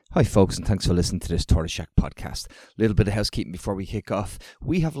Hi folks, and thanks for listening to this Tortoise Shack podcast. A little bit of housekeeping before we kick off.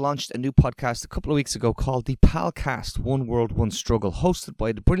 We have launched a new podcast a couple of weeks ago called the Palcast, One World, One Struggle, hosted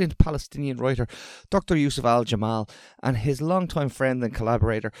by the brilliant Palestinian writer Dr. Yusuf Al-Jamal and his longtime friend and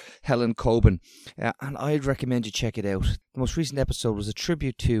collaborator Helen Coben. And I'd recommend you check it out. The most recent episode was a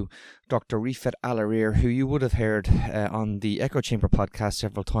tribute to Dr. Rifat Al-Arir, who you would have heard on the Echo Chamber podcast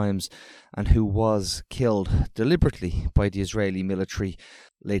several times, and who was killed deliberately by the Israeli military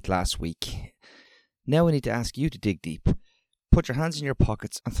late last week. Now I need to ask you to dig deep. Put your hands in your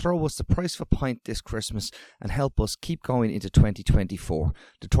pockets and throw us the price of a pint this Christmas and help us keep going into 2024.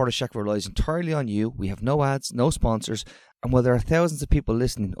 The Tortoise Shack relies entirely on you. We have no ads, no sponsors, and while there are thousands of people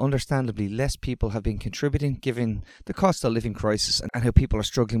listening, understandably less people have been contributing given the cost of living crisis and how people are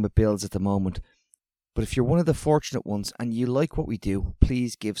struggling with bills at the moment. But if you're one of the fortunate ones and you like what we do,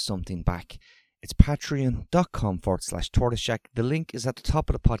 please give something back. It's patreon.com/Tortoise Shack. The link is at the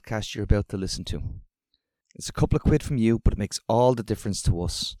top of the podcast you're about to listen to. It's a couple of quid from you, but it makes all the difference to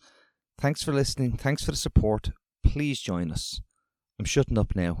us. Thanks for listening. Thanks for the support. Please join us. I'm shutting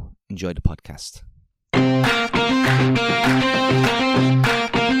up now. Enjoy the podcast.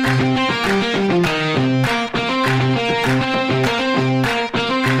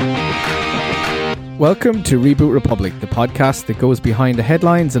 Welcome to Reboot Republic, the podcast that goes behind the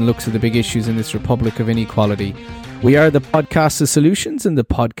headlines and looks at the big issues in this republic of inequality. We are the podcast of solutions and the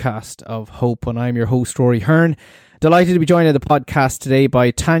podcast of hope, and I'm your host, Rory Hearn. Delighted to be joined on the podcast today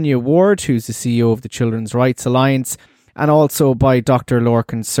by Tanya Ward, who's the CEO of the Children's Rights Alliance, and also by Dr.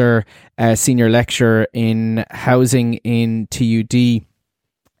 Lorcan Sir, Senior Lecturer in Housing in TUD.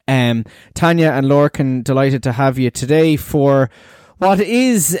 Tanya and Lorcan, delighted to have you today for what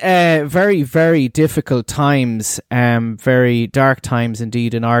is very, very difficult times, very dark times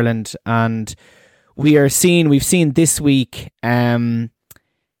indeed in Ireland. And we've seen this week the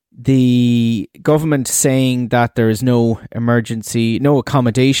government saying that there is no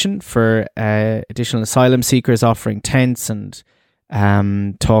accommodation for additional asylum seekers, offering tents and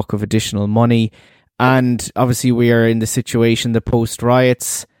talk of additional money. And obviously we are in the situation, the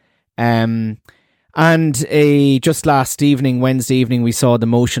post-riots. And just last evening, Wednesday evening, we saw the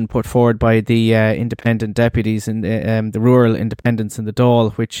motion put forward by the independent deputies and the rural independents in the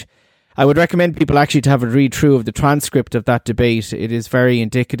Dáil, which I would recommend people actually to have a read through of the transcript of that debate. It is very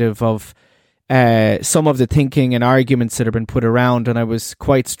indicative of some of the thinking and arguments that have been put around, and I was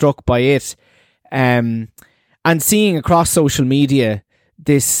quite struck by it. And seeing across social media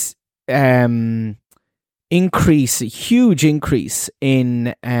this huge increase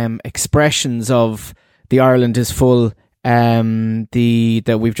in expressions of the Ireland is full,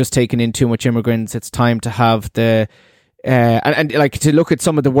 that we've just taken in too much immigrants, it's time to have the and like to look at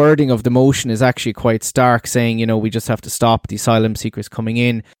some of the wording of the motion is actually quite stark, saying, you know, we just have to stop the asylum seekers coming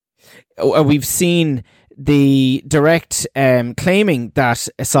in. We've seen the direct claiming that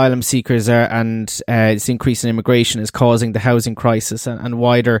asylum seekers this increase in immigration is causing the housing crisis and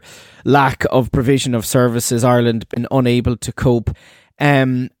wider lack of provision of services. Ireland been unable to cope,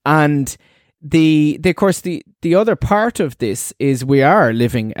 and the other part of this is we are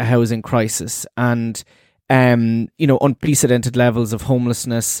living a housing crisis and unprecedented levels of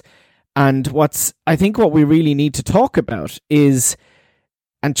homelessness. And what we really need to talk about is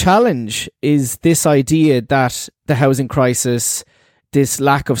and challenge is this idea that the housing crisis, this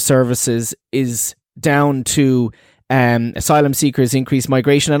lack of services, is down to asylum seekers, increased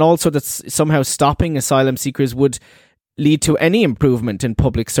migration, and also that somehow stopping asylum seekers would lead to any improvement in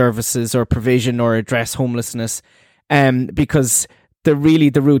public services or provision or address homelessness, because the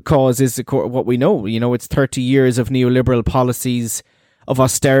root cause is what we know. You know, it's 30 years of neoliberal policies of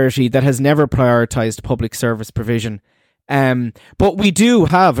austerity that has never prioritised public service provision. But we do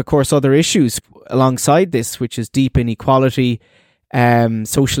have, of course, other issues alongside this, which is deep inequality,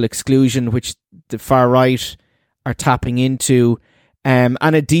 social exclusion, which the far right are tapping into, and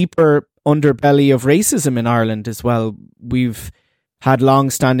a deeper underbelly of racism in Ireland as well. We've had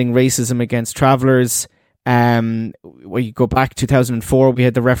long-standing racism against travellers. We go back to 2004, we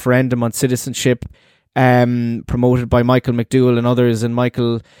had the referendum on citizenship, promoted by Michael McDowell and others, and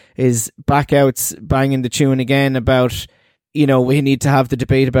Michael is back out banging the tune again about, you know, we need to have the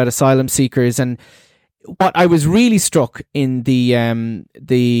debate about asylum seekers. And what I was really struck in the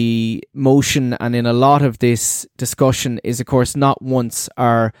motion and in a lot of this discussion is, of course, not once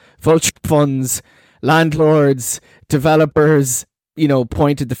are vulture funds, landlords, developers, you know,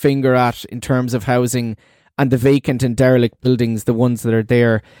 pointed the finger at in terms of housing and the vacant and derelict buildings, the ones that are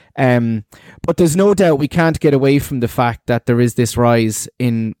there. But there's no doubt we can't get away from the fact that there is this rise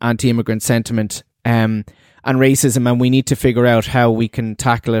in anti-immigrant sentiment. and racism, and we need to figure out how we can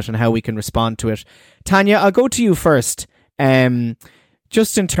tackle it and how we can respond to it. Tanya, I'll go to you first.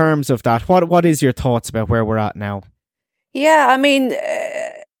 Just in terms of that, what is your thoughts about where we're at now? Yeah, I mean,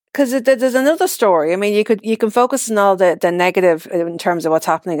 because there's another story. I mean, you can focus on all the negative in terms of what's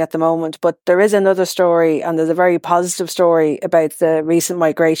happening at the moment, but there is another story, and there's a very positive story about the recent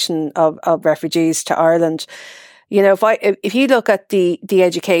migration of refugees to Ireland. You know, if you look at the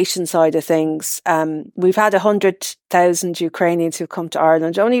education side of things, we've had 100,000 Ukrainians who've come to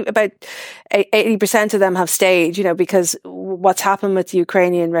Ireland. Only about 80% of them have stayed, you know, because what's happened with the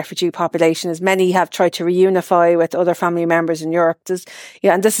Ukrainian refugee population is many have tried to reunify with other family members in Europe.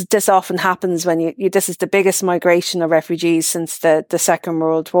 And this often happens when this is the biggest migration of refugees since the Second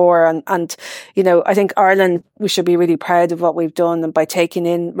World War. And, you know, I think Ireland, we should be really proud of what we've done, and by taking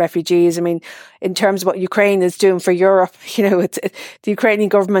in refugees. I mean, in terms of what Ukraine is doing for Europe, you know, the Ukrainian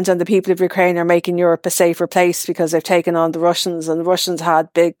government and the people of Ukraine are making Europe a safer place because they've taken on the Russians, and the Russians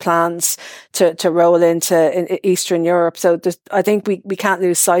had big plans to roll into Eastern Europe. So I think we can't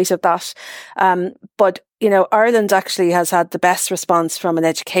lose sight of that. But, you know, Ireland actually has had the best response from an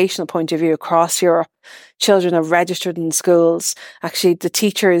educational point of view across Europe. Children have registered in schools. Actually, the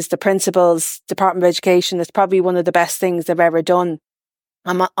teachers, the principals, Department of Education, it's probably one of the best things they've ever done.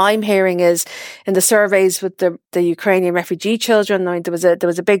 And what I'm hearing is in the surveys with the Ukrainian refugee children, I mean, there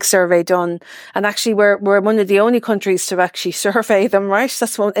was a big survey done, and actually we're one of the only countries to actually survey them, right?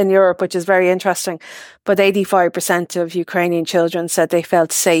 That's one in Europe, which is very interesting. But 85% of Ukrainian children said they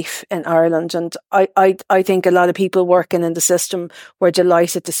felt safe in Ireland. And I think a lot of people working in the system were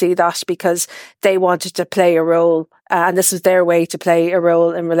delighted to see that, because they wanted to play a role. And this was their way to play a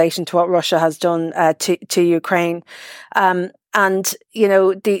role in relation to what Russia has done to Ukraine. And, you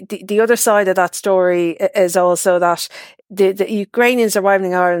know, the other side of that story is also that the Ukrainians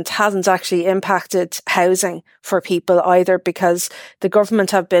arriving in Ireland hasn't actually impacted housing for people either, because the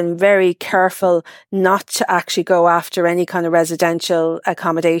government have been very careful not to actually go after any kind of residential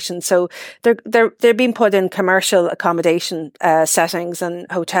accommodation. So they're being put in commercial accommodation settings and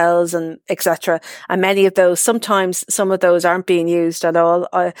hotels and etc. And many of those, sometimes some of those aren't being used at all.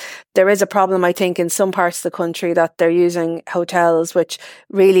 There is a problem, I think, in some parts of the country that they're using hotels, which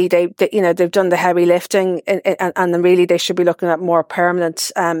really they've done the heavy lifting, and really they should be looking at more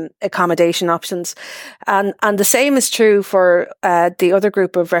permanent accommodation options. And the same is true for the other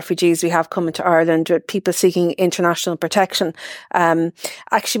group of refugees we have coming to Ireland, with people seeking international protection.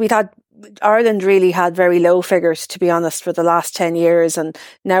 Actually, Ireland really had very low figures, to be honest, for the last 10 years. And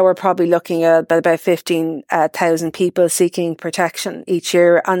now we're probably looking at about 15,000 people seeking protection each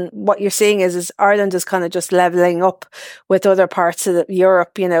year. And what you're seeing is Ireland is kind of just levelling up with other parts of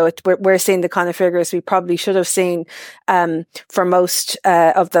Europe. You know, we're seeing the kind of figures we probably should have seen for most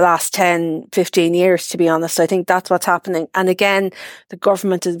of the last 10, 15 years, to be honest. I think that's what's happening. And again, the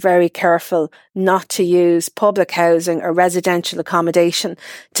government is very careful not to use public housing or residential accommodation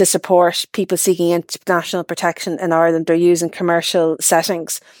to support people seeking international protection in Ireland. They're using commercial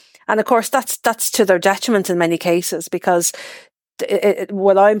settings. And of course, that's to their detriment in many cases, because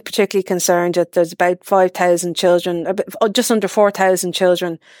what I'm particularly concerned that there's about 5,000 children, just under 4,000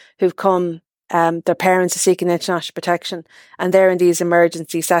 children who've come, their parents are seeking international protection, and they're in these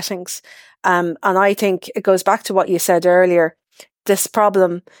emergency settings. And I think it goes back to what you said earlier. This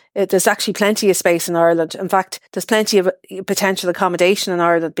problem, there's actually plenty of space in Ireland. In fact, there's plenty of potential accommodation in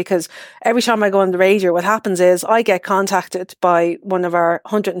Ireland, because every time I go on the radio, what happens is I get contacted by one of our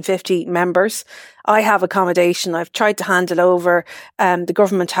 150 members. I have accommodation. I've tried to hand it over. The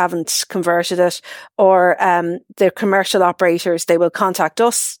government haven't converted it, or the commercial operators, they will contact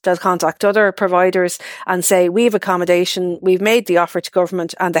us. They'll contact other providers and say, we have accommodation. We've made the offer to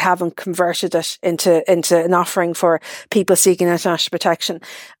government, and they haven't converted it into an offering for people seeking international protection.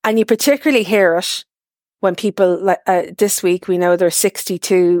 And you particularly hear it when people, this week, we know there's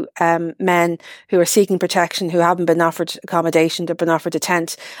 62 men who are seeking protection who haven't been offered accommodation, they've been offered a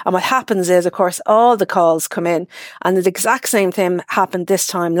tent. And what happens is, of course, all the calls come in. And the exact same thing happened this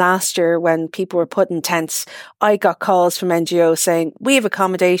time last year when people were put in tents. I got calls from NGOs saying, we have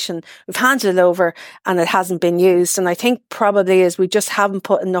accommodation, we've handed it over, and it hasn't been used. And I think probably is we just haven't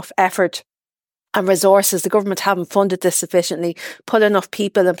put enough effort and resources. The government haven't funded this sufficiently, put enough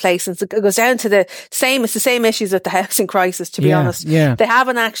people in place. And it goes down to it's the same issues with the housing crisis, to be honest. Yeah. They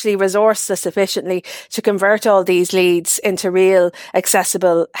haven't actually resourced this sufficiently to convert all these leads into real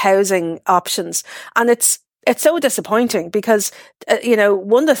accessible housing options. And it's it's so disappointing because,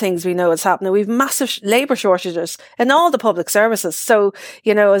 one of the things we know is happening, we've massive labour shortages in all the public services. So,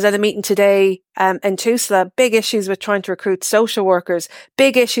 I was at a meeting today in Tusla, big issues with trying to recruit social workers,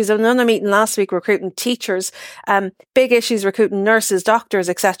 big issues, another meeting last week recruiting teachers, big issues recruiting nurses, doctors,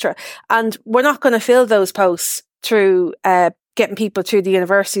 etc. And we're not going to fill those posts through getting people through the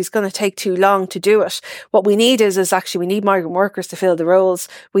university. Is going to take too long to do it. What we need is actually we need migrant workers to fill the roles.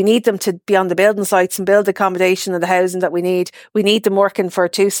 We need them to be on the building sites and build the accommodation and the housing that we need. We need them working for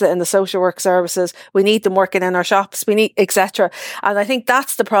Tusla in the social work services. We need them working in our shops. We need etc. And I think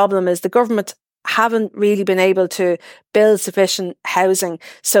that's the problem, is the government haven't really been able to build sufficient housing.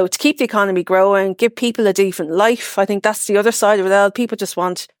 So to keep the economy growing, give people a decent life, I think that's the other side of it all. People just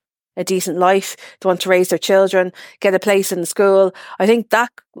want a decent life. They want to raise their children, get a place in school. I think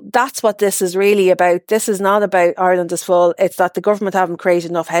that's what this is really about. This is not about Ireland is full. It's that the government haven't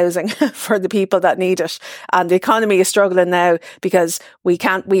created enough housing for the people that need it. And the economy is struggling now because we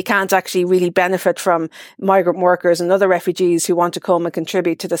can't actually really benefit from migrant workers and other refugees who want to come and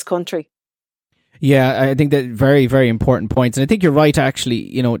contribute to this country. Yeah, I think that very, very important points. And I think you're right, actually,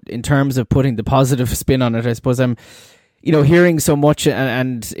 in terms of putting the positive spin on it. I suppose I'm hearing so much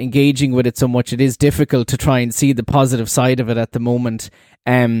and engaging with it so much, it is difficult to try and see the positive side of it at the moment.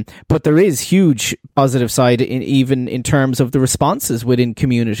 But there is huge positive side even in terms of the responses within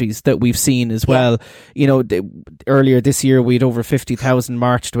communities that we've seen as well. Earlier this year, we had over 50,000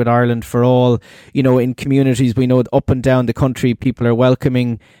 marched with Ireland for All. In communities, we know up and down the country, people are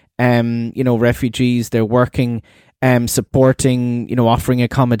welcoming, refugees. They're working, supporting, offering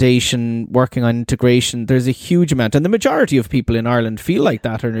accommodation, working on integration. There's a huge amount, and the majority of people in Ireland feel like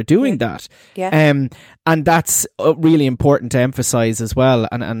that and are doing that. Yeah. And that's really important to emphasise as well.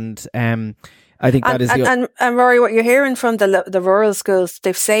 And I think that is and Rory, what you're hearing from the rural schools,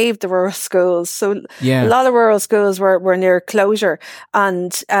 they've saved the rural schools. So a lot of rural schools were near closure,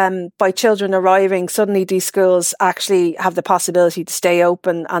 and by children arriving, suddenly these schools actually have the possibility to stay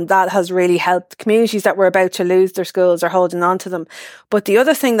open, and that has really helped. Communities that were about to lose their schools are holding on to them. But the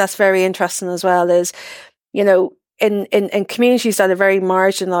other thing that's very interesting as well is, in communities that are very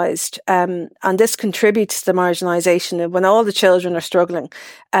marginalised, and this contributes to the marginalisation. When all the children are struggling,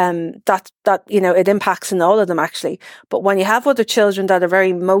 that it impacts on all of them actually. But when you have other children that are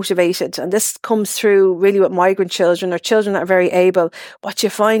very motivated, and this comes through really with migrant children or children that are very able, what you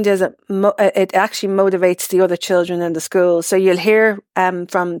find is it actually motivates the other children in the school. So you'll hear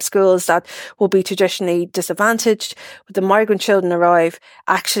from schools that will be traditionally disadvantaged. When the migrant children arrive,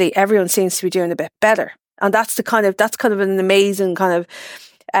 actually everyone seems to be doing a bit better. And that's kind of an amazing kind of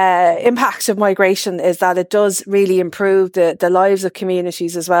impact of migration, is that it does really improve the lives of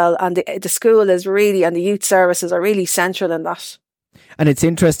communities as well. And the school is really, and the youth services are really central in that. And it's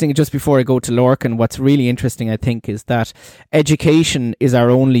interesting, just before I go to Lorcan, what's really interesting, I think, is that education is our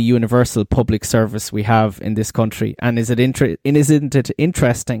only universal public service we have in this country. And isn't it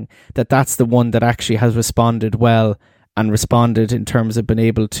interesting that that's the one that actually has responded well and responded in terms of being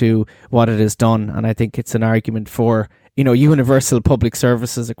able to what it has done. And I think it's an argument for, universal public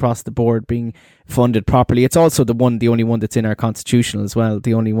services across the board being funded properly. It's also the only one that's in our constitution as well,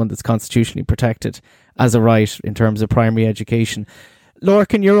 the only one that's constitutionally protected as a right in terms of primary education.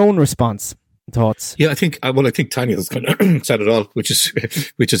 Lorcan, your own response, thoughts? Yeah, I think Tanya has kind of said it all, which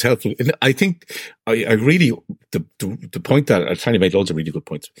is helpful. And I think I really, the point that Tanya made loads of really good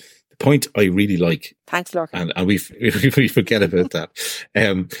points. Point I really like. Thanks, Lorcan. And we forget about that.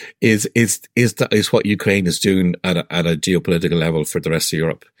 Is what Ukraine is doing at a geopolitical level for the rest of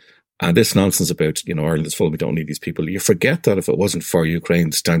Europe. And this nonsense about, Ireland is full, we don't need these people. You forget that if it wasn't for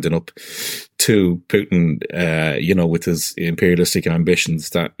Ukraine standing up to Putin, with his imperialistic ambitions,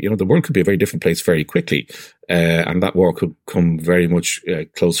 that, the world could be a very different place very quickly. And that war could come very much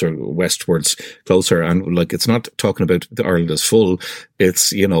closer, westwards, closer. And it's not talking about the Ireland is full.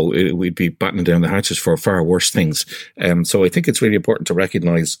 It's, we'd be battening down the hatches for far worse things. So I think it's really important to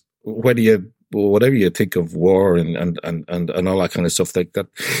recognize whatever you think of war and all that kind of stuff, that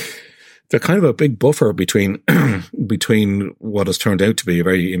they're kind of a big buffer between what has turned out to be a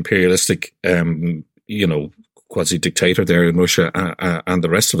very imperialistic, quasi-dictator there in Russia, and the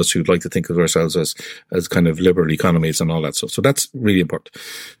rest of us who'd like to think of ourselves as kind of liberal economies and all that stuff. So that's really important.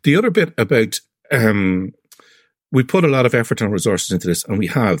 The other bit about, we put a lot of effort and resources into this, and we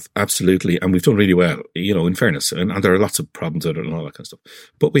have, absolutely, and we've done really well, in fairness, and there are lots of problems with it and all that kind of stuff,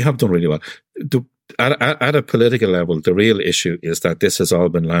 but we have done really well. At a political level, the real issue is that this has all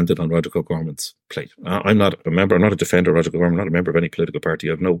been landed on Roderick O'Gorman's plate. I'm not a member, I'm not a defender of Roderick O'Gorman, I'm not a member of any political party,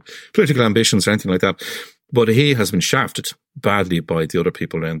 I have no political ambitions or anything like that. But he has been shafted badly by the other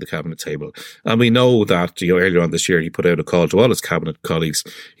people around the cabinet table. And we know that, earlier on this year, he put out a call to all his cabinet colleagues,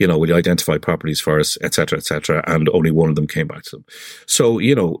 will you identify properties for us, et cetera, and only one of them came back to them. So,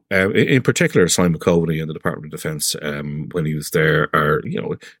 in particular, Simon Coveney in the Department of Defence, when he was there, are,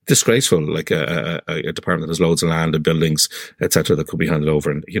 disgraceful, like a department that has loads of land and buildings, et cetera, that could be handed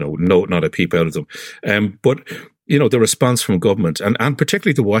over and, not a peep out of them. But, the response from government and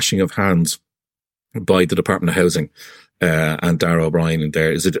particularly the washing of hands by the Department of Housing and Darragh O'Brien in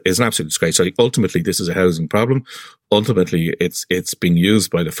there is an absolute disgrace. So ultimately, this is a housing problem. Ultimately, it's been used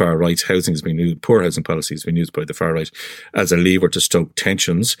by the far right. Housing has been used, poor housing policy has been used by the far right as a lever to stoke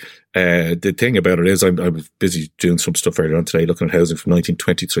tensions. The thing about it is, I was busy doing some stuff earlier on today, looking at housing from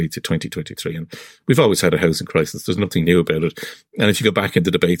 1923 to 2023, and we've always had a housing crisis. There's nothing new about it. And if you go back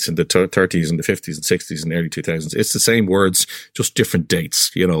into debates in the 30s and the 50s and 60s and early 2000s, it's the same words, just different dates.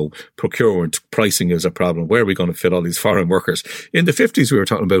 Procurement, pricing is a problem. Where are we going to fit all these foreign workers? In the 50s, we were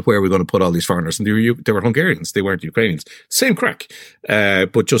talking about where are we going to put all these foreigners, and they were Hungarians, they weren't Ukrainians. Same crack,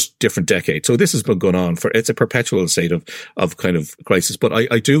 but just different decade. So this has been going on it's a perpetual state of kind of crisis. But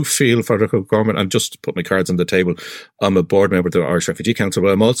I do feel for the government, and just to put my cards on the table, I'm a board member of the Irish Refugee Council,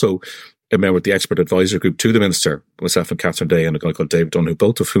 but I'm also a member of the expert advisor group to the minister, myself and Catherine Day and a guy called David Dunn,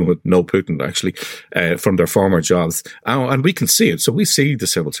 both of whom know Putin actually, from their former jobs. And we can see it. So we see the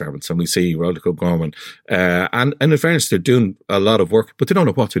civil servants and we see Roderick O'Gorman. And in fairness, they're doing a lot of work, but they don't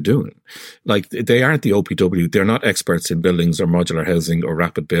know what they're doing. Like, they aren't the OPW. They're not experts in buildings or modular housing or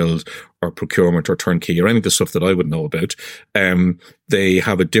rapid build or procurement or turnkey or any of the stuff that I would know about. They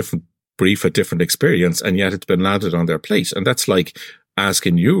have a different brief, a different experience, and yet it's been landed on their plate. And that's like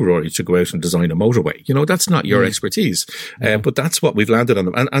asking you, Rory, to go out and design a motorway. That's not your expertise. But that's what we've landed on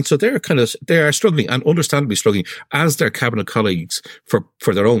them. And so they are struggling, and understandably struggling, as their cabinet colleagues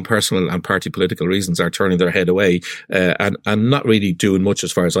for their own personal and party political reasons are turning their head away, and not really doing much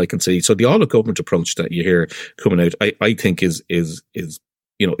as far as I can see. So the all of government approach that you hear coming out, I think is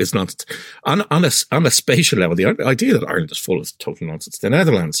not on a spatial level. The idea that Ireland is full is total nonsense. The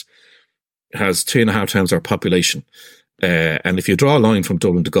Netherlands has 2.5 times our population. And if you draw a line from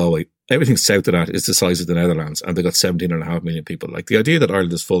Dublin to Galway, everything south of that is the size of the Netherlands, and they've got 17.5 million people. Like, the idea that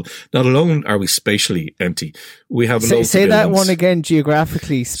Ireland is full, not alone are we spatially empty, we have loads of say that buildings. one again,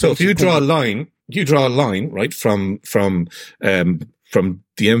 geographically. So if you draw a line, right, from the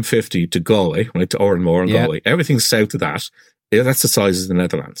M50 to Galway, right, to Oranmore and Galway, everything south of that, that's the size of the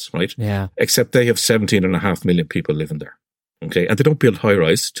Netherlands, right? Yeah. Except they have 17.5 million people living there. Okay, and they don't build high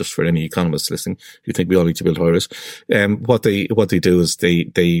rise. Just for any economists listening who think we all need to build high rise, what they do is they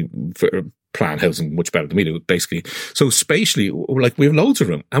plan housing much better than we do, basically. So spatially, like, we have loads of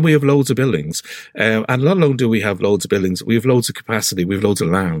room and we have loads of buildings, and not only do we have loads of buildings, we have loads of capacity, we have loads of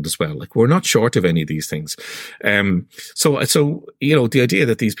land as well. Like, we're not short of any of these things. So the idea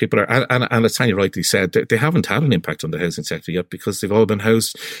that these people are, and as Tanya rightly said, they haven't had an impact on the housing sector yet because they've all been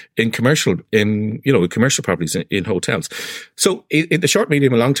housed in commercial properties in hotels. So in the short,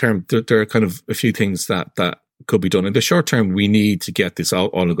 medium, and long term, there are kind of a few things that could be done. In the short term, we need to get this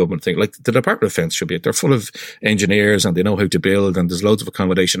all the government thing. Like, the Department of Defence should be, they're full of engineers and they know how to build, and there's loads of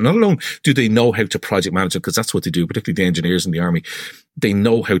accommodation. Not alone do they know how to project manage it, because that's what they do, particularly the engineers in the army. They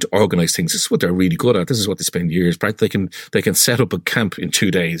know how to organise things. This is what they're really good at. This is what they spend years. They can set up a camp in 2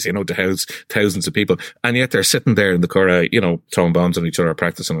 days, to house thousands of people. And yet they're sitting there in the Curragh, throwing bombs on each other,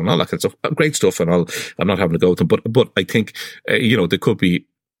 practicing and all that kind of stuff. Great stuff. And I'm not having to go with them, but I think, they could be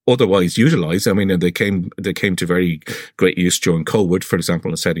otherwise utilised. I mean, they came to very great use during COVID, for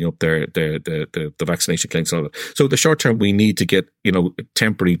example, in setting up the vaccination clinics and all that. So the short term, we need to get,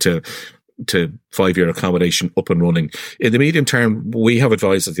 temporary to 5-year accommodation up and running. In the medium term, we have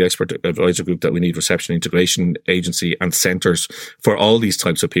advised as the expert advisor group that we need reception integration agency and centres for all these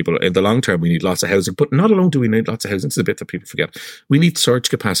types of people. In the long term, we need lots of housing, but not alone do we need lots of housing. This is a bit that people forget. We need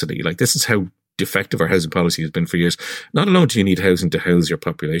surge capacity. Like, this is how defective our housing policy has been for years. Not alone do you need housing to house your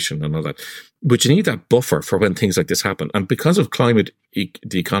population and all that, but you need that buffer for when things like this happen. And because of climate,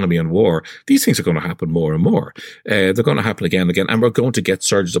 the economy and war, these things are going to happen more and more. They're going to happen again and again, and we're going to get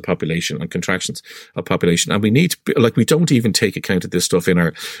surges of population and contractions of population. And we need to, we don't even take account of this stuff in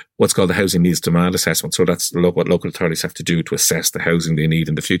our, what's called the housing needs demand assessment. So that's what local authorities have to do to assess the housing they need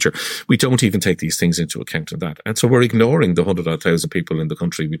in the future. We don't even take these things into account in that. And so we're ignoring the 100,000 people in the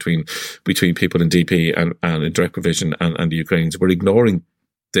country between people in DP and in direct provision and the Ukrainians. We're ignoring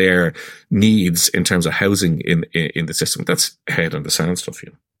their needs in terms of housing in the system. That's head on the sand stuff,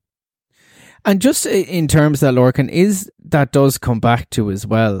 And just in terms of that, Lorcan, that does come back to as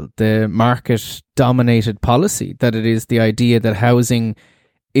well the market dominated policy, that it is the idea that housing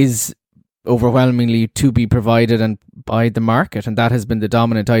is overwhelmingly to be provided and by the market, and that has been the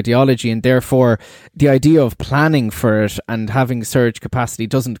dominant ideology, and therefore the idea of planning for it and having surge capacity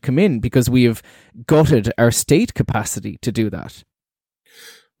doesn't come in because we have gutted our state capacity to do that.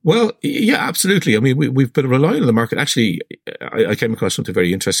 Well, yeah, absolutely. I mean, we've been relying on the market. Actually, I came across something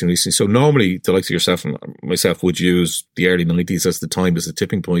very interesting recently. So normally the likes of yourself and myself would use the early 90s as the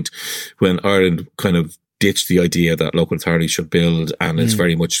tipping point when Ireland kind of ditched the idea that local authorities should build, and it's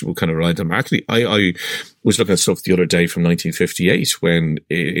very much kind of reliant on the market. I was looking at stuff the other day from 1958 when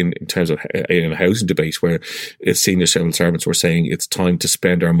in terms of in a housing debate where senior civil servants were saying it's time to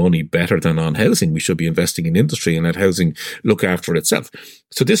spend our money better than on housing. We should be investing in industry and let housing look after itself.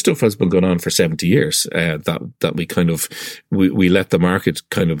 So this stuff has been going on for 70 years, that we kind of, we let the market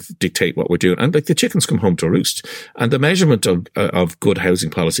kind of dictate what we're doing. And like the chickens come home to roost. And the measurement of good housing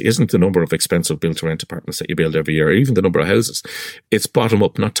policy isn't the number of expensive build to rent apartments that you build every year, or even the number of houses. It's bottom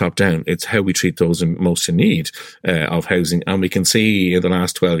up, not top down. It's how we treat those most in need of housing. And we can see in the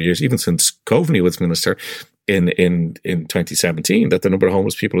last 12 years, even since Coveney was minister, in 2017, that the number of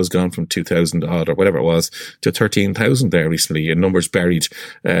homeless people has gone from 2,000 odd or whatever it was to 13,000 there recently, and numbers buried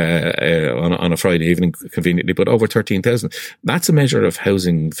on a Friday evening conveniently, but over 13,000. That's a measure of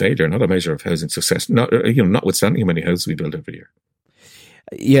housing failure, not a measure of housing success. Notwithstanding how many houses we build every year.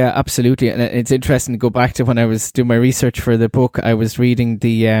 Yeah, absolutely. And it's interesting to go back to when I was doing my research for the book. I was reading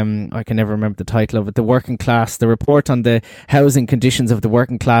the, I can never remember the title of it, the report on the housing conditions of the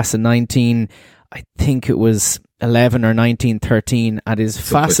working class in I think it was 11 or 1913, and it is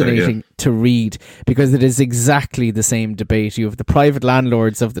fascinating to read because it is exactly the same debate. You have the private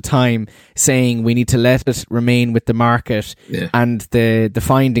landlords of the time saying we need to let it remain with the market, and the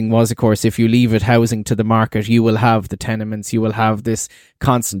finding was, of course, if you leave it housing to the market, you will have the tenements, you will have this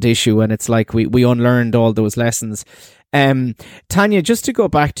constant issue, and it's like we unlearned all those lessons. Tanya, just to go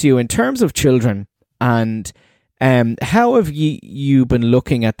back to you, in terms of children and how have you been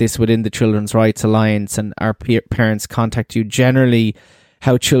looking at this within the Children's Rights Alliance, and our parents contact you generally,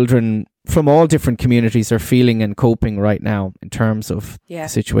 how children from all different communities are feeling and coping right now in terms of the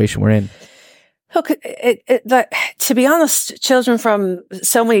situation we're in? Look, to be honest, children from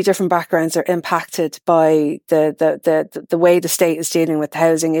so many different backgrounds are impacted by the way the state is dealing with the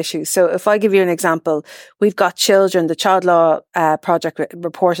housing issues. So if I give you an example, we've got children, the Child Law Project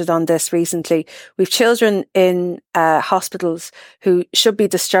reported on this recently. We've children in hospitals who should be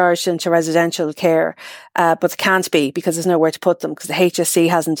discharged into residential care, but can't be because there's nowhere to put them because the HSE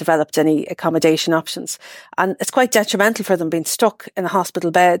hasn't developed any accommodation options. And it's quite detrimental for them being stuck in a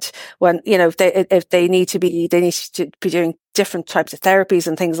hospital bed when, if they need to be doing different types of therapies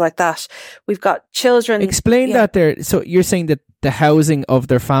and things like that. We've got children. Explain that there. So you're saying that the housing of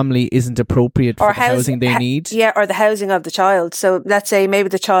their family isn't appropriate for the housing they need? Yeah, or the housing of the child. So let's say maybe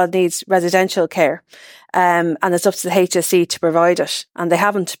the child needs residential care. And it's up to the HSE to provide it, and they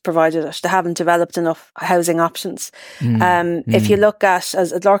haven't provided it. They haven't developed enough housing options. If you look at,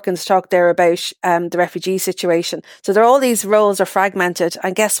 as Lorcan's talked there about the refugee situation, so there are all these roles are fragmented,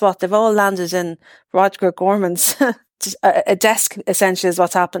 and guess what? They've all landed in Rodger Gorman's a desk. Essentially, is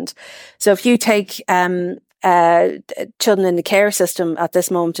what's happened. So if you take children in the care system at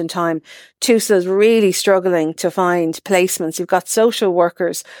this moment in time, TUSLA is really struggling to find placements. You've got social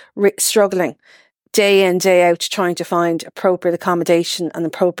workers struggling day in, day out, trying to find appropriate accommodation and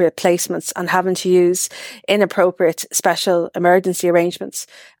appropriate placements, and having to use inappropriate special emergency arrangements.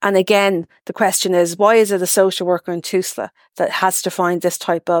 And again, the question is, why is it a social worker in TUSLA that has to find this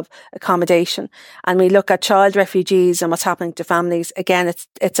type of accommodation? And we look at child refugees and what's happening to families. Again,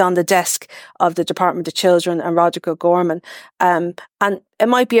 it's on the desk of the Department of Children and Rodger Gorman. And it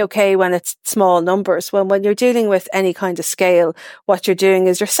might be okay when it's small numbers. When you're dealing with any kind of scale, what you're doing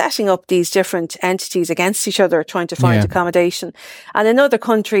is you're setting up these different entities against each other, trying to find accommodation. And in other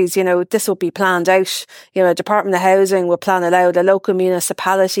countries, this will be planned out. A Department of Housing will plan it out. A local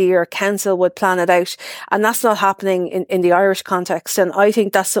municipality or council would plan it out. And that's not happening in the Irish context. And I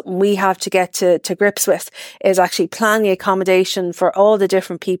think that's something we have to get to grips with, is actually planning accommodation for all the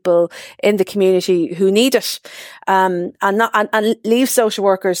different people in the community who need it. And leave social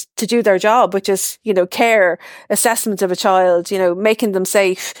workers to do their job, which is, care, assessment of a child, making them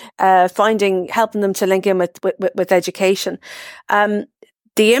safe, helping them to link in with education.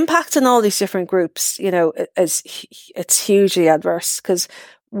 The impact on all these different groups, it's hugely adverse, because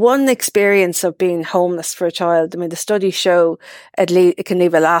one experience of being homeless for a child, I mean, the studies show it can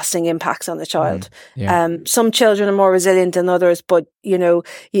leave a lasting impact on the child. Some children are more resilient than others, but, you know,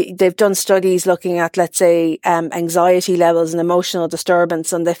 they've done studies looking at, let's say, anxiety levels and emotional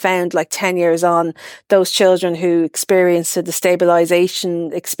disturbance, and they found, like, 10 years on, those children who experienced the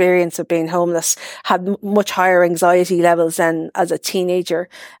stabilization experience of being homeless had much higher anxiety levels than as a teenager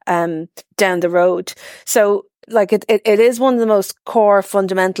down the road. So, like, it is one of the most core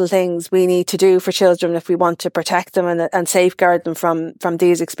fundamental things we need to do for children if we want to protect them and safeguard them from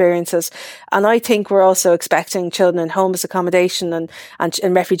these experiences. And I think we're also expecting children in homeless accommodation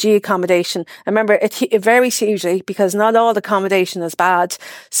and refugee accommodation. And remember, it varies hugely because not all accommodation is bad.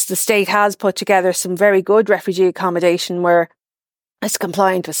 The state has put together some very good refugee accommodation where it's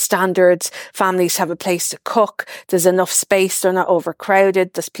compliant with standards. Families have a place to cook. There's enough space. They're not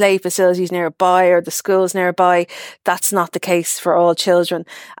overcrowded. There's play facilities nearby or the schools nearby. That's not the case for all children.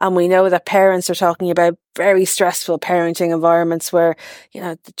 And we know that parents are talking about very stressful parenting environments where, you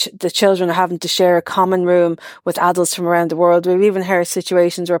know, the children are having to share a common room with adults from around the world. We've even heard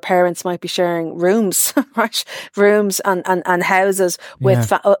situations where parents might be sharing rooms, right? Rooms and houses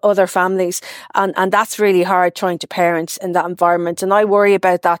with other families. And that's really hard trying to parent in that environment. And I worry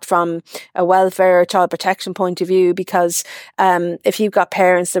about that from a welfare, child protection point of view, because if you've got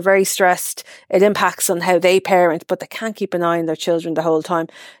parents, they're very stressed, it impacts on how they parent, but they can't keep an eye on their children the whole time.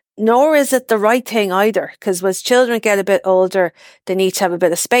 Nor is it the right thing either, because as children get a bit older, they need to have a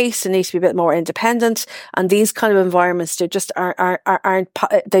bit of space, they need to be a bit more independent. And these kind of environments, they just aren't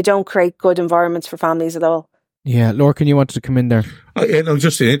they don't create good environments for families at all. Yeah, Lorcan, you wanted to come in there.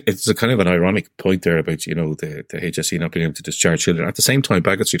 It's a kind of an ironic point there about, you know, the HSE not being able to discharge children. At the same time,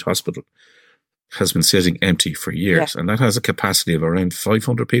 Baggot Street Hospital has been sitting empty for years, and that has a capacity of around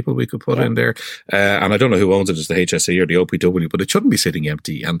 500 people we could put in there. And I don't know who owns it, it's the HSE or the OPW, but it shouldn't be sitting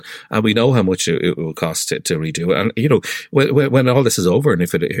empty. And we know how much it will cost to redo it. And, you know, when all this is over, and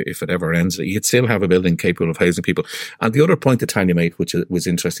if it ever ends, you'd still have a building capable of housing people. And the other point that Tanya made, which was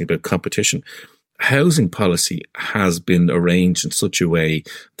interesting about competition, housing policy has been arranged in such a way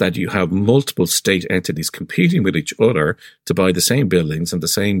that you have multiple state entities competing with each other to buy the same buildings and the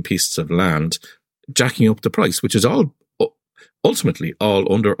same pieces of land, jacking up the price, which is all ultimately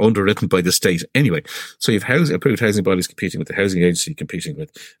all underwritten by the state anyway. So you've approved housing bodies competing with the housing agency, competing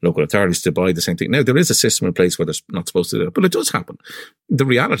with local authorities to buy the same thing. Now, there is a system in place where they're not supposed to do it, but it does happen. The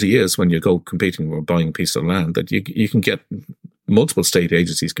reality is when you go competing or buying a piece of land that you can get multiple state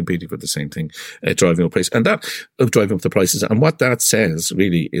agencies competing for the same thing, driving up price, and that driving up the prices. And what that says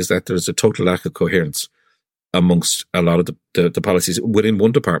really is that there's a total lack of coherence amongst a lot of the policies within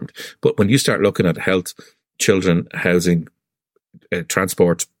one department. But when you start looking at health, children, housing,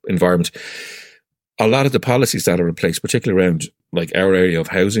 transport, environment, a lot of the policies that are in place, particularly around like our area of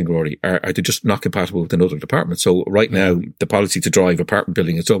housing, Rory, are they just not compatible with another department. So right now, the policy to drive apartment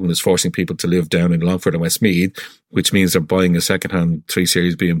building in Dublin is forcing people to live down in Longford and Westmeath, which means they're buying a second-hand 3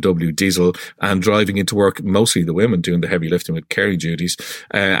 Series BMW diesel and driving into work, mostly the women doing the heavy lifting with caring duties,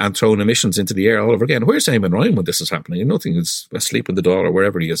 and throwing emissions into the air all over again. Where's Eamon Ryan when this is happening? And nothing is asleep in the door or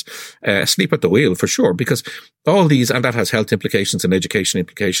wherever he is, asleep at the wheel for sure, because all these, and that has health implications and education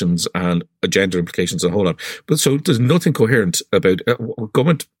implications and gender implications and a whole lot. But so there's nothing coherent about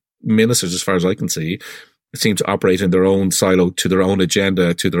government ministers, as far as I can see, seem to operate in their own silo, to their own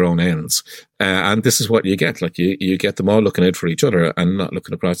agenda, to their own ends. And this is what you get. Like you get them all looking out for each other and not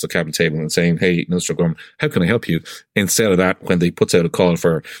looking across the cabinet table and saying, hey, Minister Gorman, how can I help you? Instead of that, when they put out a call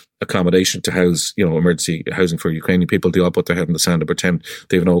for accommodation to house, you know, emergency housing for Ukrainian people, they all put their head in the sand and pretend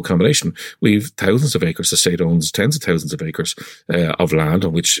they have no accommodation. We've thousands of acres. The state owns tens of thousands of acres of land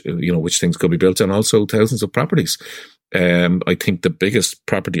on which, you know, which things could be built, and also thousands of properties. I think the biggest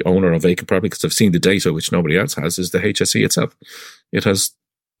property owner of vacant property, because I've seen the data, which nobody else has, is the HSE itself. It has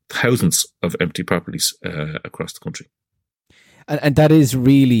thousands of empty properties across the country. And that is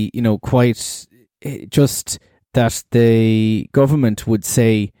really, you know, quite just that the government would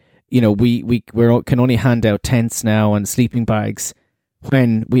say, you know, we can only hand out tents now and sleeping bags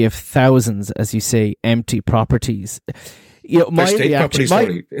when we have thousands, as you say, empty properties. You know, my state reaction,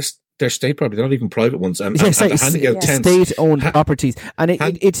 properties, they're state property, they're not even private ones. And handing out tents, state-owned properties. And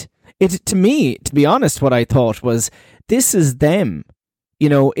it to me, to be honest, what I thought was, this is them. You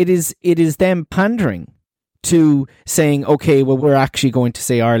know, it is them pandering to saying, okay, well, we're actually going to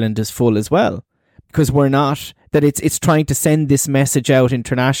say Ireland is full as well, because we're not. That it's trying to send this message out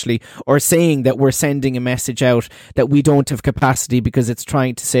internationally, or saying that we're sending a message out that we don't have capacity, because it's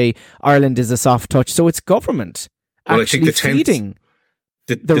trying to say Ireland is a soft touch. So it's government actually feeding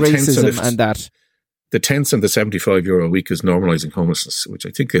the racism and that. the 10 cent, the €75 a week is normalizing homelessness, which I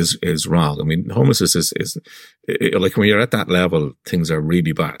think is wrong. I mean, homelessness is like when you're at that level, things are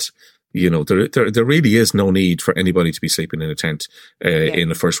really bad. You know, there really is no need for anybody to be sleeping in a tent in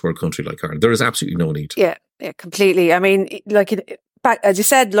a first world country like Ireland. There is absolutely no need. Yeah, completely. I mean, like, as you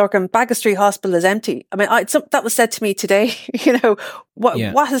said, Lorcan, Baggot Street Hospital is empty. I mean, that was said to me today. You know,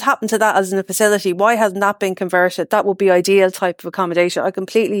 what has happened to that as a facility? Why hasn't that been converted? That would be ideal type of accommodation. I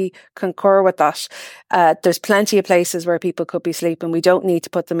completely concur with that. There's plenty of places where people could be sleeping. We don't need to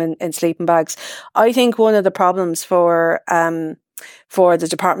put them in sleeping bags. I think one of the problems for the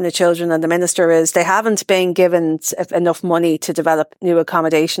Department of Children and the Minister is they haven't been given enough money to develop new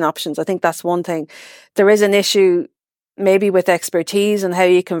accommodation options. I think that's one thing. There is an issue maybe with expertise and how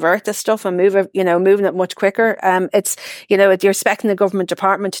you convert this stuff and moving it much quicker. It's, you're expecting the government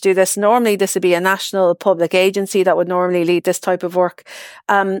department to do this. Normally this would be a national public agency that would normally lead this type of work.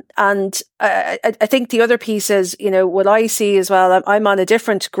 And I think the other piece is, what I see as well, I'm on a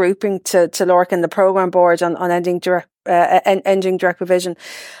different grouping to Lorcan, the programme board on ending direct provision.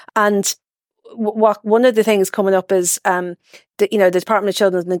 And one of the things coming up is the Department of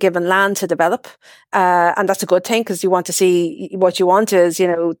Children has been given land to develop, and that's a good thing because you want to see what you want is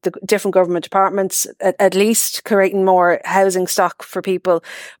the different government departments at least creating more housing stock for people,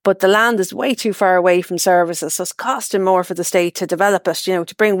 but the land is way too far away from services, so it's costing more for the state to develop it,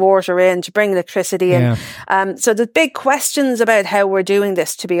 to bring water in, to bring electricity in. So there's big questions about how we're doing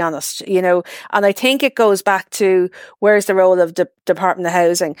this, to be honest, and I think it goes back to where's the role of the Department of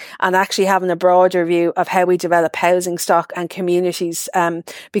Housing and actually having a broader view of how we develop housing stock and communities,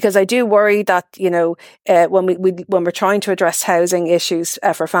 because I do worry that when we're trying to address housing issues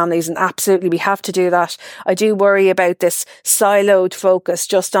for families, and absolutely we have to do that, I do worry about this siloed focus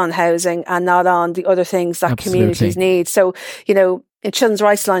just on housing and not on the other things that communities need. So in Children's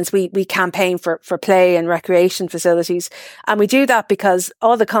Rights Alliance, we campaign for play and recreation facilities. And we do that because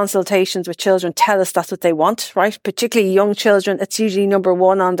all the consultations with children tell us that's what they want, right? Particularly young children, it's usually number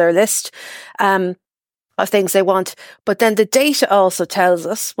one on their list of things they want. But then the data also tells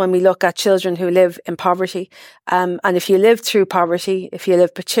us when we look at children who live in poverty, and if you live through poverty, if you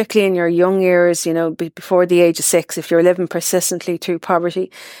live particularly in your young years, before the age of 6, if you're living persistently through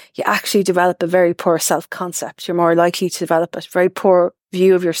poverty, you actually develop a very poor self-concept. You're more likely to develop a very poor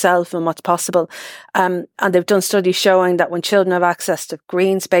view of yourself and what's possible. And they've done studies showing that when children have access to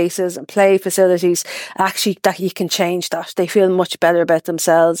green spaces and play facilities, actually that you can change that. They feel much better about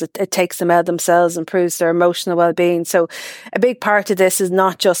themselves. It takes them out of themselves, improves their emotional well-being. So a big part of this is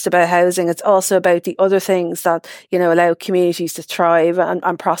not just about housing. It's also about the other things that, allow communities to thrive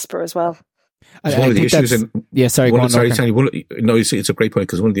and prosper as well. One of the issues it's a great point,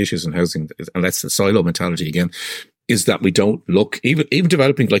 because one of the issues in housing, and that's the silo mentality again, is that we don't look, even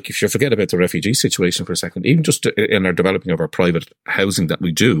developing, like if you forget about the refugee situation for a second, even just in our developing of our private housing that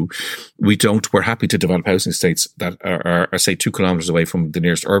we're happy to develop housing estates that are say 2 kilometres away from the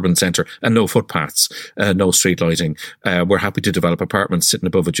nearest urban centre and no footpaths, no street lighting. We're happy to develop apartments sitting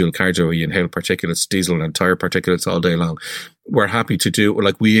above a dual carriageway where you inhale particulates, diesel and tire particulates all day long. We're happy to do,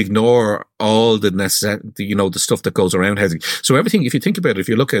 we ignore all the the stuff that goes around housing. So everything, if you think about it, if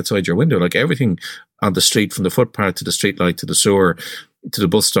you look outside your window, everything on the street, from the footpath to the street light to the sewer to the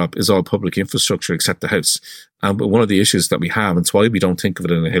bus stop, is all public infrastructure except the house. But one of the issues that we have, and it's why we don't think of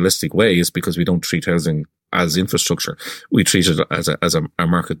it in a holistic way, is because we don't treat housing as infrastructure. We treat it as a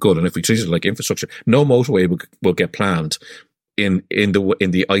market good. And if we treat it like infrastructure, no motorway will get planned in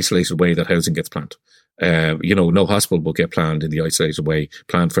the isolated way that housing gets planned. No hospital will get planned in the isolated way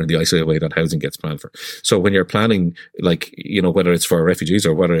that housing gets planned for. So when you're planning, whether it's for refugees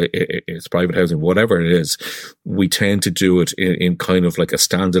or whether it's private housing, whatever it is, we tend to do it in kind of like a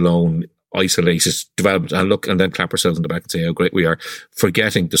standalone, isolated development, and then clap ourselves on the back and say how great we are,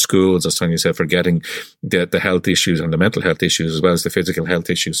 forgetting the schools, as Tanya said, forgetting the health issues and the mental health issues as well as the physical health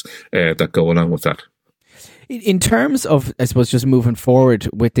issues that go along with that. In terms of, I suppose, just moving forward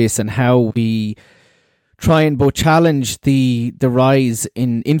with this and how we try and both challenge the rise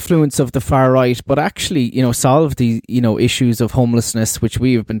in influence of the far right, but actually, solve the, issues of homelessness, which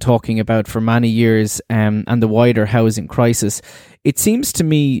we have been talking about for many years, and the wider housing crisis. It seems to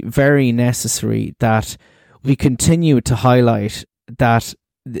me very necessary that we continue to highlight that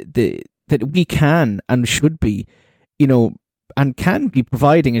that we can and should be, and can be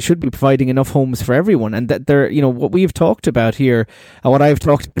providing and should be providing enough homes for everyone, and that there, what we've talked about here, and what I've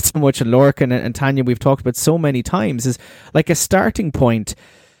talked about so much, and Lorcan and Tanya, we've talked about so many times, is like a starting point.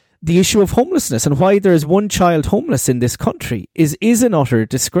 The issue of homelessness and why there is one child homeless in this country is an utter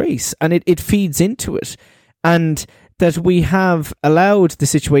disgrace, and it feeds into it. And that we have allowed the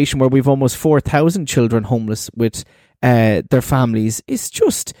situation where we've almost 4,000 children homeless with their families is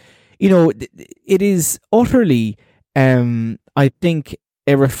just, it is utterly, I think,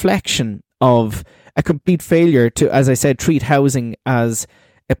 a reflection of a complete failure to, as I said, treat housing as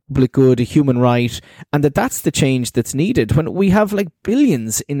a public good, a human right, and that's the change that's needed when we have like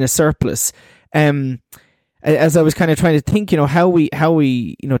billions in a surplus. As I was kind of trying to think, how we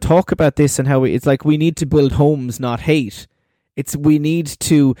talk about this and it's like we need to build homes, not hate. We need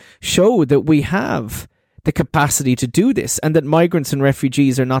to show that we have the capacity to do this and that migrants and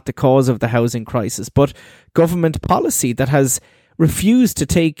refugees are not the cause of the housing crisis, but government policy that has refused to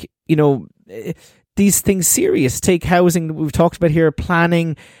take, these things serious, take housing, we've talked about here,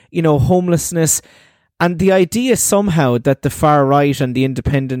 planning, homelessness, and the idea somehow that the far right and the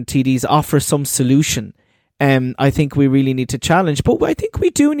independent TDs offer some solution. I think we really need to challenge, but I think we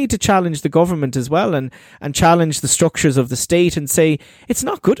do need to challenge the government as well and challenge the structures of the state and say, it's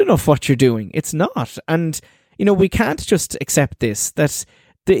not good enough what you're doing. It's not. And, we can't just accept this, that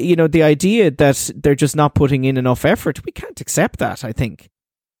the idea that they're just not putting in enough effort. We can't accept that, I think.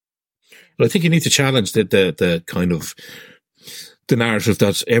 Well, I think you need to challenge the kind of the narrative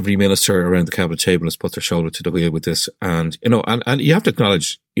that every minister around the cabinet table has put their shoulder to the wheel with this. And, and you have to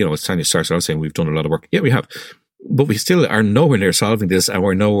acknowledge, as Tanya started out saying, we've done a lot of work. Yeah, we have. But we still are nowhere near solving this, and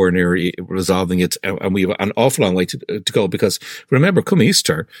we're nowhere near resolving it. And we have an awful long way to go, because remember, come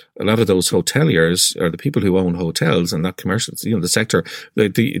Easter, a lot of those hoteliers, or the people who own hotels and that commercial, the sector,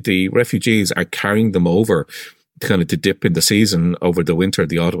 the refugees are carrying them over kind of to dip in the season over the winter,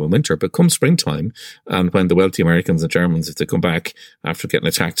 the autumn and winter. But come springtime, and when the wealthy Americans and Germans, if they come back after getting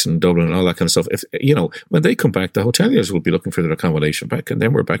attacked in Dublin and all that kind of stuff, when they come back, the hoteliers will be looking for their accommodation back, and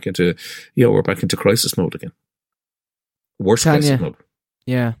then we're back into crisis mode again. Worse crisis mode.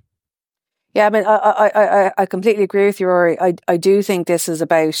 Yeah. Yeah, I mean, I completely agree with you, Rory. I do think this is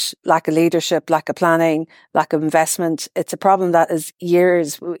about lack of leadership, lack of planning, lack of investment. It's a problem that is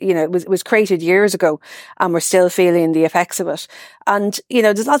years, it was created years ago, and we're still feeling the effects of it. And,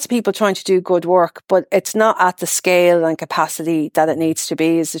 there's lots of people trying to do good work, but it's not at the scale and capacity that it needs to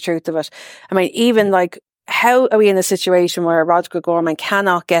be, is the truth of it. I mean, even how are we in a situation where Roderick O'Gorman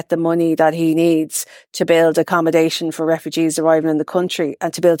cannot get the money that he needs to build accommodation for refugees arriving in the country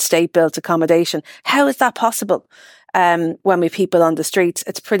and to build state-built accommodation? How is that possible? When we have people on the streets,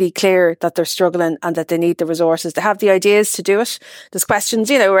 it's pretty clear that they're struggling and that they need the resources. They have the ideas to do it. There's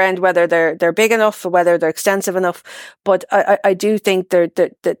questions, around whether they're big enough or whether they're extensive enough. But I do think that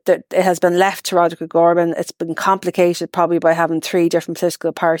it has been left to Roderick O'Gorman. It's been complicated probably by having three different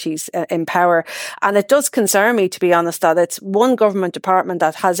political parties in power. And it does concern me, to be honest, that it's one government department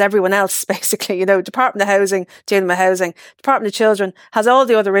that has everyone else, basically, Department of Housing, dealing with housing, Department of Children has all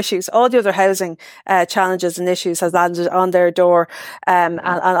the other issues, all the other housing challenges and issues has landed on their door. And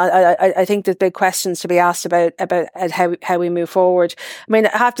I think there's big questions to be asked about how we move forward. I mean,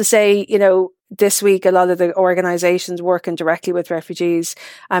 I have to say, this week, a lot of the organisations working directly with refugees,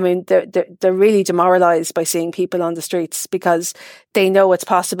 I mean, they're really demoralised by seeing people on the streets, because they know it's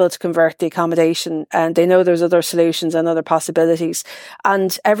possible to convert the accommodation, and they know there's other solutions and other possibilities,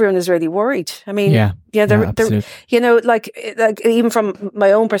 and everyone is really worried. I mean, they're even from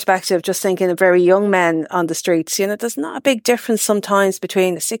my own perspective, just thinking of very young men on the streets, there's not a big difference sometimes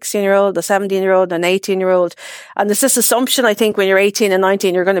between a 16-year-old, a 17-year-old, and an 18-year-old, and there's this assumption, I think, when you're 18 and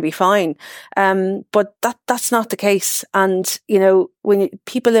 19, you're going to be fine. But that's not the case. And, when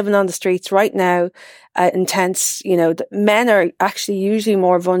people living on the streets right now, in tents, men are actually usually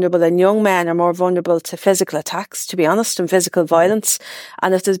more vulnerable, and young men are more vulnerable to physical attacks, to be honest, and physical violence.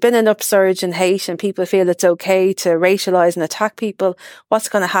 And if there's been an upsurge in hate and people feel it's okay to racialise and attack people, what's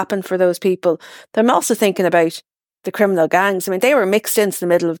going to happen for those people? I'm also thinking about the criminal gangs. I mean, they were mixed into the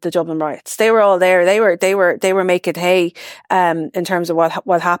middle of the Dublin riots. They were all there. They were making hay, in terms of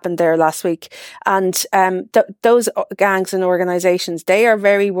what happened there last week. And, those gangs and organisations, they are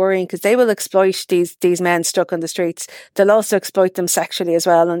very worrying, because they will exploit these men stuck on the streets. They'll also exploit them sexually as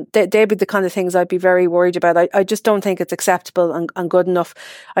well. And they'd be the kind of things I'd be very worried about. I just don't think it's acceptable and good enough.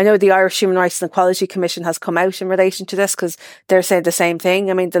 I know the Irish Human Rights and Equality Commission has come out in relation to this, because they're saying the same thing.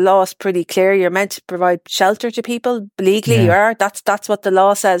 I mean, the law is pretty clear. You're meant to provide shelter to people. Legally, you are. That's what the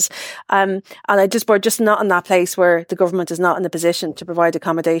law says. And we're just not in that place where the government is not in a position to provide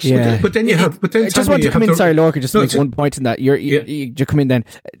accommodation. Yeah. But then I just want to come in. Sorry, Lorcan, just to make one point in that. You come in then,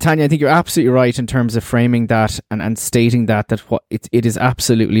 Tanya. I think you're absolutely right in terms of framing that and stating that it is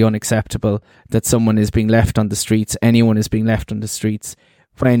absolutely unacceptable that someone is being left on the streets. Anyone is being left on the streets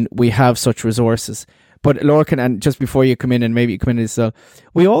when we have such resources. But Lorcan, and just before you come in, and maybe you come in as well,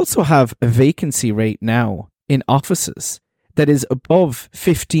 we also have a vacancy rate now in offices that is above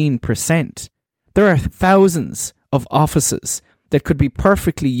 15%. There are thousands of offices that could be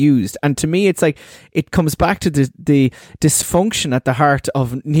perfectly used. And to me, it's like, it comes back to the dysfunction at the heart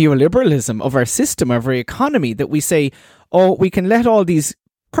of neoliberalism, of our system, of our economy, that we say, oh, we can let all these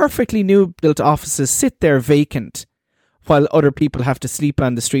perfectly new built offices sit there vacant while other people have to sleep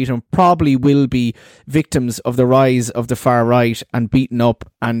on the street and probably will be victims of the rise of the far right and beaten up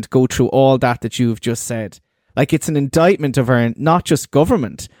and go through all that you've just said. Like, it's an indictment of our, not just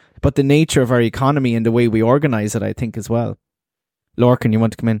government, but the nature of our economy and the way we organise it, I think, as well. Lorcan, you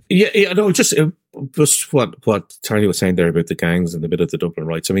want to come in? Yeah, no, just what Tony was saying there about the gangs in the middle of the Dublin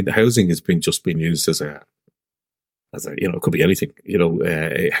riots. I mean, the housing has been used as a, it could be anything.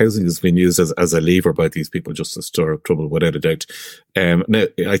 Housing has been used as a lever by these people just to stir up trouble, without a doubt. Now,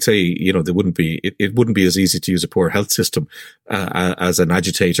 I'd say, it wouldn't be as easy to use a poor health system as an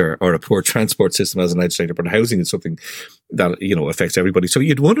agitator, or a poor transport system as an agitator, but housing is something that, affects everybody. So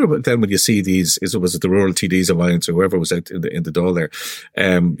you'd wonder then, when you see these, was it the Rural TDs Alliance or whoever was out in the Dáil there,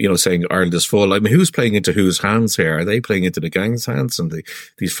 saying Ireland is full. I mean, who's playing into whose hands here? Are they playing into the gang's hands and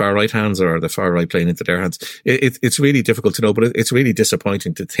these far right hands, or are the far right playing into their hands? It's really difficult to know, but it's really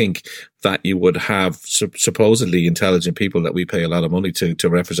disappointing to think that you would have supposedly intelligent people that we pay a lot of money to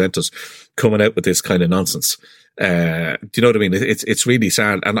represent us coming out with this kind of nonsense. Do you know what I mean? It's really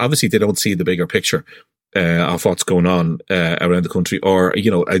sad. And obviously they don't see the bigger picture of what's going on around the country, or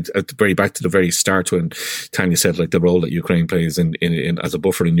at very back to the very start when Tanya said, like, the role that Ukraine plays in as a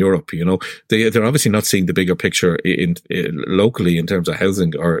buffer in Europe. They're obviously not seeing the bigger picture in locally in terms of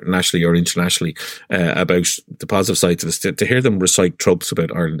housing, or nationally or internationally, about the positive side to this. To hear them recite tropes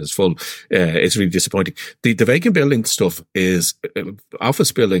about Ireland is full, it's really disappointing. The vacant building stuff is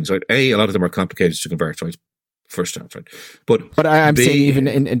office buildings, right? A lot of them are complicated to convert, right? First time, right? But I'm saying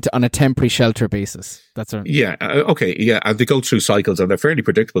even on a temporary shelter basis. That's right. Yeah. Okay. Yeah. And they go through cycles, and they're fairly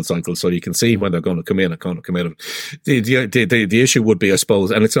predictable cycles, so you can see when they're going to come in and going to come out of it. The issue would be, I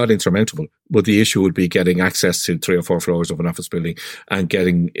suppose, and it's not insurmountable, but the issue would be getting access to 3 or 4 floors of an office building and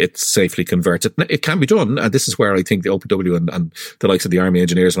getting it safely converted. It can be done, and this is where I think the OPW and the likes of the Army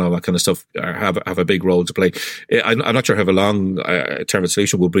engineers and all that kind of stuff have a big role to play. I'm not sure how a long term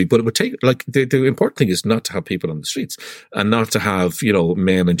solution will be, but it would take, like, the important thing is not to have people on the streets, and not to have,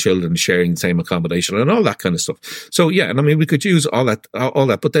 men and children sharing the same accommodation and all that kind of stuff. So yeah, and I mean, we could use all that,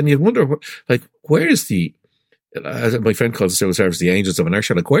 but then you'd wonder, like, where is the, as my friend calls the civil service, the angels of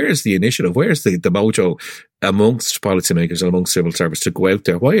inertia, like, where is the initiative? Where is the mojo amongst policymakers and amongst civil service to go out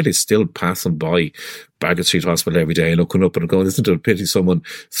there? Why are they still passing by Bagot Street Hospital every day and looking up and going, isn't it a pity someone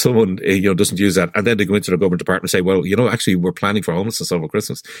doesn't use that? And then they go into the government department and say, well, actually, we're planning for homelessness over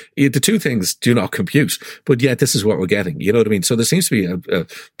Christmas. The two things do not compute, but yet this is what we're getting. You know what I mean? So there seems to be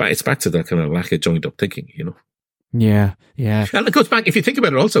it's back to that kind of lack of joined up thinking, Yeah. And it goes back, if you think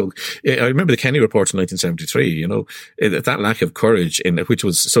about it also, I remember the Kenny reports in 1973, that lack of courage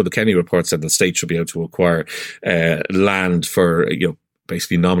so the Kenny report said the state should be able to acquire land for,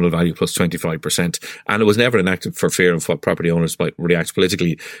 basically nominal value plus 25%. And it was never enacted for fear of what property owners might react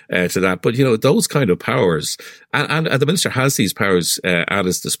politically to that. But, those kind of powers, and the minister has these powers at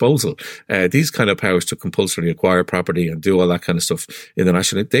his disposal, these kind of powers to compulsorily acquire property and do all that kind of stuff in the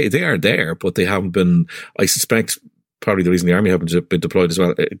national, they are there, but they haven't been, I suspect, probably the reason the army haven't been deployed as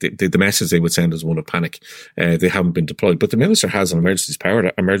well. The message they would send is one of panic. They haven't been deployed. But the minister has an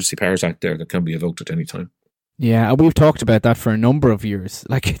Emergency Powers Act there that can be evoked at any time. Yeah, and we've talked about that for a number of years.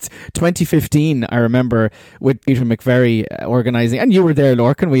 Like, it's 2015, I remember, with Peter McVerry organising, and you were there,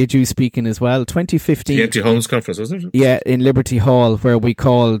 Lorcan, we had you speaking as well. 2015. The Anti-Homes Conference, wasn't it? Yeah, in Liberty Hall, where we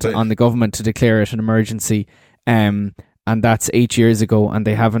called on the government to declare it an emergency. And that's 8 years ago, and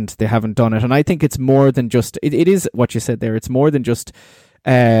they haven't done it. And I think it's more than just, it is what you said there, it's more than just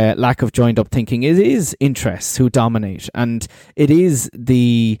lack of joined up thinking. It is interests who dominate, and that's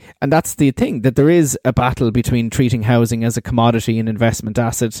the thing, that there is a battle between treating housing as a commodity and investment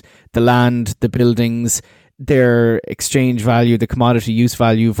asset, the land, the buildings, their exchange value, the commodity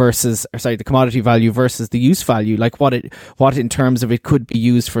value versus the use value, like what in terms of it could be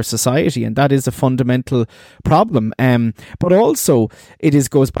used for society, and that is a fundamental problem. But also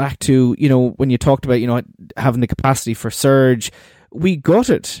goes back to, when you talked about, having the capacity for surge, we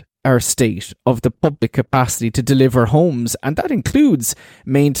gutted our state of the public capacity to deliver homes, and that includes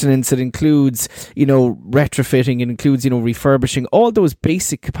maintenance, it includes, retrofitting, it includes, refurbishing, all those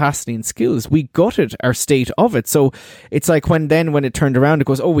basic capacity and skills. We gutted our state of it. So it's like when it turned around, it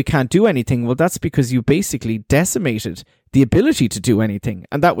goes, oh, we can't do anything. Well, that's because you basically decimated the ability to do anything,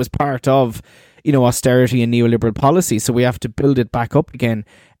 and that was part of austerity and neoliberal policy. So we have to build it back up again.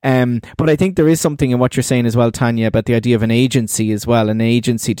 But I think there is something in what you're saying as well, Tanya, about the idea of an agency as well, an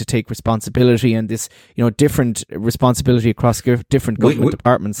agency to take responsibility, and this, different responsibility across different government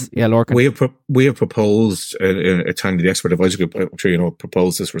departments. Yeah, Lorcan. We have proposed, Tanya, the expert advisory group, I'm sure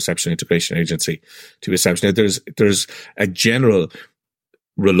proposed this reception integration agency to establish. Now, there's a general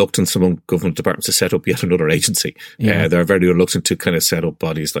reluctance among government departments to set up yet another agency. Yeah. They're very reluctant to kind of set up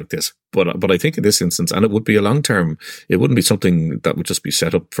bodies like this. But I think in this instance, and it would be a long term, it wouldn't be something that would just be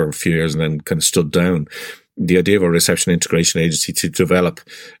set up for a few years and then kind of stood down. The idea of a reception integration agency to develop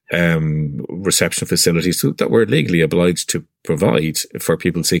reception facilities that we're legally obliged to provide for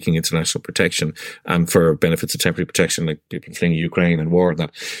people seeking international protection and for benefits of temporary protection, like people fleeing Ukraine and war and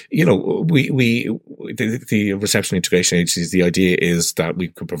that. The reception integration agencies, the idea is that we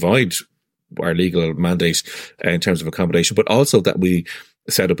could provide our legal mandate in terms of accommodation, but also that we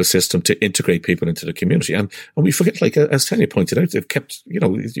set up a system to integrate people into the community. And we forget, like, as Tanya pointed out, they've kept,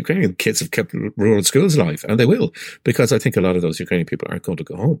 Ukrainian kids have kept rural schools alive, and they will, because I think a lot of those Ukrainian people aren't going to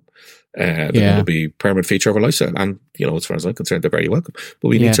go home. They're going to be a permanent feature of our lifestyle. And, as far as I'm concerned, they're very welcome. But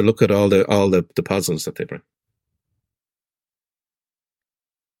we need to look at all the positives that they bring.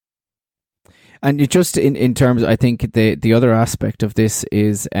 And you just in terms, I think the other aspect of this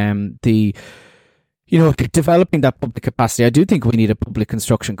is developing that public capacity. I do think we need a public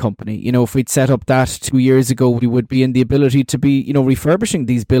construction company. If we'd set up that 2 years ago, we would be in the ability to be, refurbishing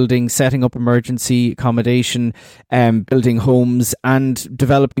these buildings, setting up emergency accommodation, building homes, and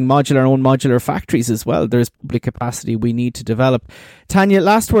developing our own modular factories as well. There's public capacity we need to develop. Tanya,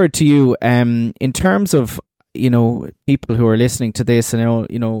 last word to you. In terms of, people who are listening to this,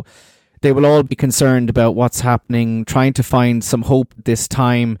 and they will all be concerned about what's happening, trying to find some hope at this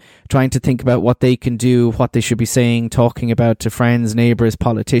time, trying to think about what they can do, what they should be saying, talking about to friends, neighbours,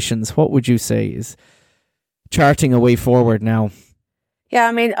 politicians. What would you say is charting a way forward now? Yeah,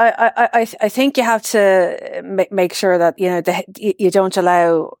 I mean, I think you have to make sure that, you don't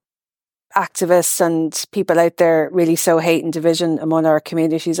allow activists and people out there really sow hate and division among our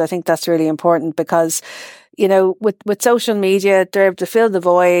communities. I think that's really important because, with social media, they're able to fill the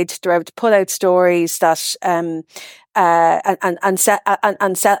void. They're able to put out stories that and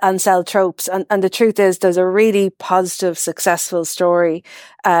sell tropes. And the truth is, there's a really positive, successful story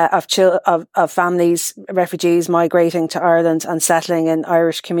of families, refugees migrating to Ireland and settling in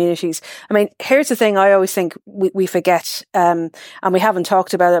Irish communities. I mean, here's the thing: I always think we forget, and we haven't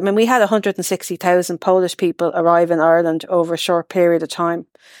talked about it. I mean, we had 160,000 Polish people arrive in Ireland over a short period of time.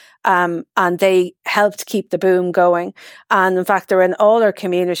 And they helped keep the boom going. And in fact, they're in all our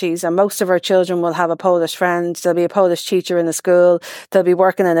communities, and most of our children will have a Polish friend. There'll be a Polish teacher in the school. They'll be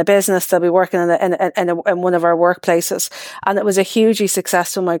working in a business. They'll be working in one of our workplaces. And it was a hugely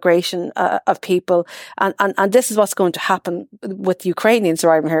successful migration of people. And this is what's going to happen with Ukrainians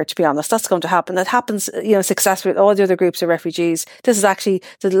arriving here, to be honest. That's going to happen. It happens, successfully with all the other groups of refugees. There's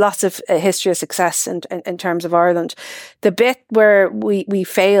lots of history of success in terms of Ireland. The bit where we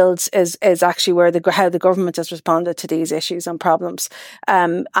failed is actually where how the government has responded to these issues and problems.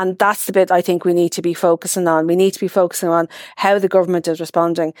 And that's the bit I think we need to be focusing on. We need to be focusing on how the government is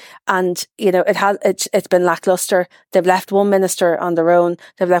responding. And, it's been lackluster. They've left one minister on their own.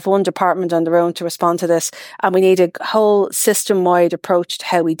 They've left one department on their own to respond to this. And we need a whole system-wide approach to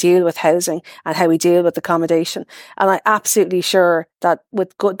how we deal with housing and how we deal with accommodation. And I'm absolutely sure that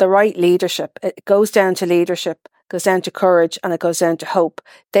with the right leadership, it goes down to leadership, goes down to courage, and it goes down to hope.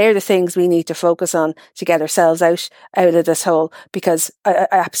 They're the things we need to focus on to get ourselves out of this hole, because I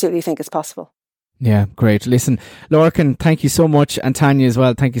absolutely think it's possible. Yeah, great. Listen, Lorcan, thank you so much, and Tanya as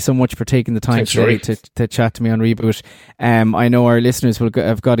well. Thank you so much for taking the time today to chat to me on Reboot. I know our listeners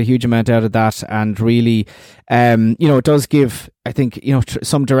have got a huge amount out of that, and really, it does give, I think,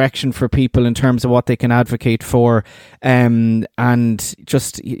 some direction for people in terms of what they can advocate for, and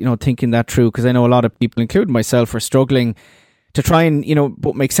just, thinking that through, because I know a lot of people, including myself, are struggling to try and,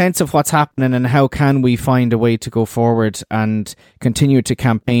 make sense of what's happening and how can we find a way to go forward and continue to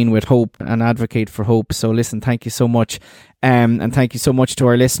campaign with hope and advocate for hope. So listen, thank you so much. And thank you so much to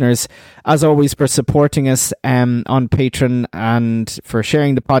our listeners, as always, for supporting us on Patreon and for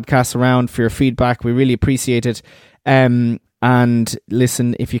sharing the podcast around, for your feedback. We really appreciate it. And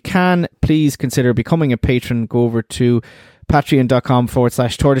listen, if you can, please consider becoming a patron. Go over to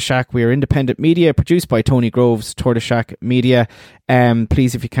patreon.com/TortoiseShack. We are independent media produced by Tony Groves, Tortoise Shack Media.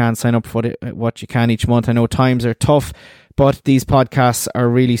 Please, if you can, sign up for what you can each month. I know times are tough, but these podcasts are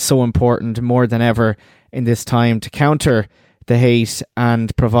really so important, more than ever in this time, to counter the hate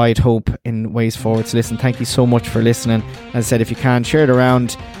and provide hope in ways forward. So listen, thank you so much for listening. As I said, if you can, share it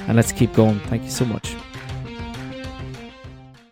around and let's keep going. Thank you so much.